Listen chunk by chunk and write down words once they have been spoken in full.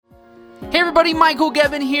Hey everybody, Michael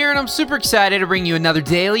Gebbin here, and I'm super excited to bring you another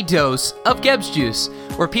daily dose of GEBBS juice,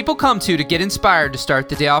 where people come to get inspired to start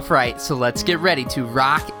the day off right. So let's get ready to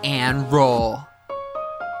rock and roll.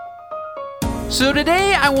 So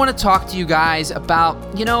today I want to talk to you guys about,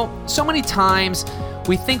 so many times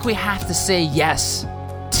we think we have to say yes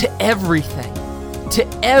to everything, to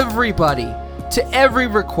everybody, to every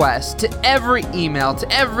request, to every email, to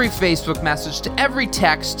every Facebook message, to every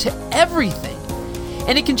text, to everything.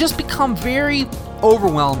 And it can just become very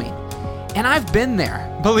overwhelming. And I've been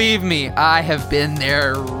there. Believe me, I have been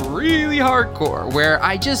there really hardcore, where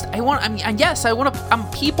I'm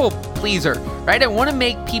a people pleaser, right? I want to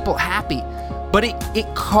make people happy, but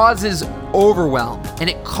it causes overwhelm, and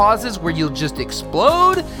it causes where you'll just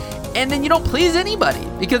explode, and then you don't please anybody,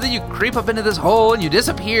 because then you creep up into this hole and you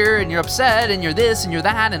disappear and you're upset and you're this and you're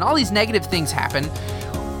that, and all these negative things happen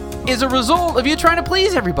as a result of you trying to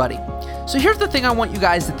please everybody. So here's the thing I want you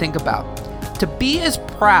guys to think about. To be as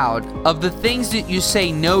proud of the things that you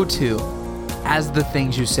say no to as the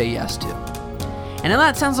things you say yes to. And I know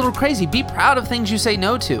that sounds a little crazy. Be proud of things you say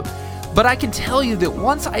no to. But I can tell you that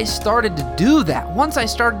once I started to do that, once I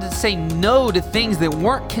started to say no to things that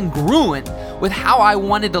weren't congruent with how I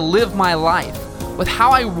wanted to live my life, with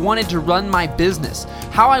how I wanted to run my business,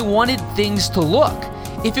 how I wanted things to look,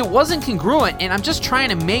 if it wasn't congruent and I'm just trying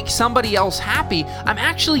to make somebody else happy, I'm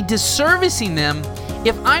actually disservicing them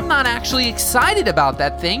if I'm not actually excited about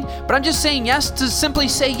that thing, but I'm just saying yes to simply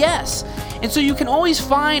say yes. And so you can always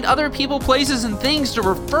find other people, places, and things to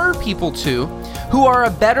refer people to who are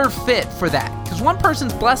a better fit for that. Because one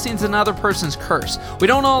person's blessing is another person's curse. We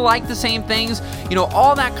don't all like the same things.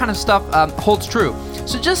 All that kind of stuff holds true.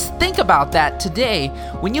 So just think about that today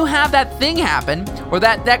when you have that thing happen, or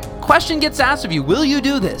that question gets asked of you, will you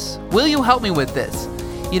do this? Will you help me with this?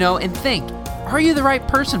 And think, are you the right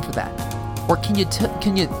person for that? Or can you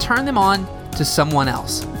turn them on to someone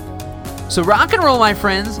else? So rock and roll, my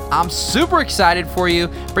friends. I'm super excited for you,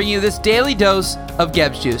 bringing you this daily dose of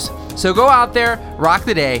GEBBS juice. So go out there, rock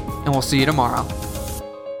the day, and we'll see you tomorrow.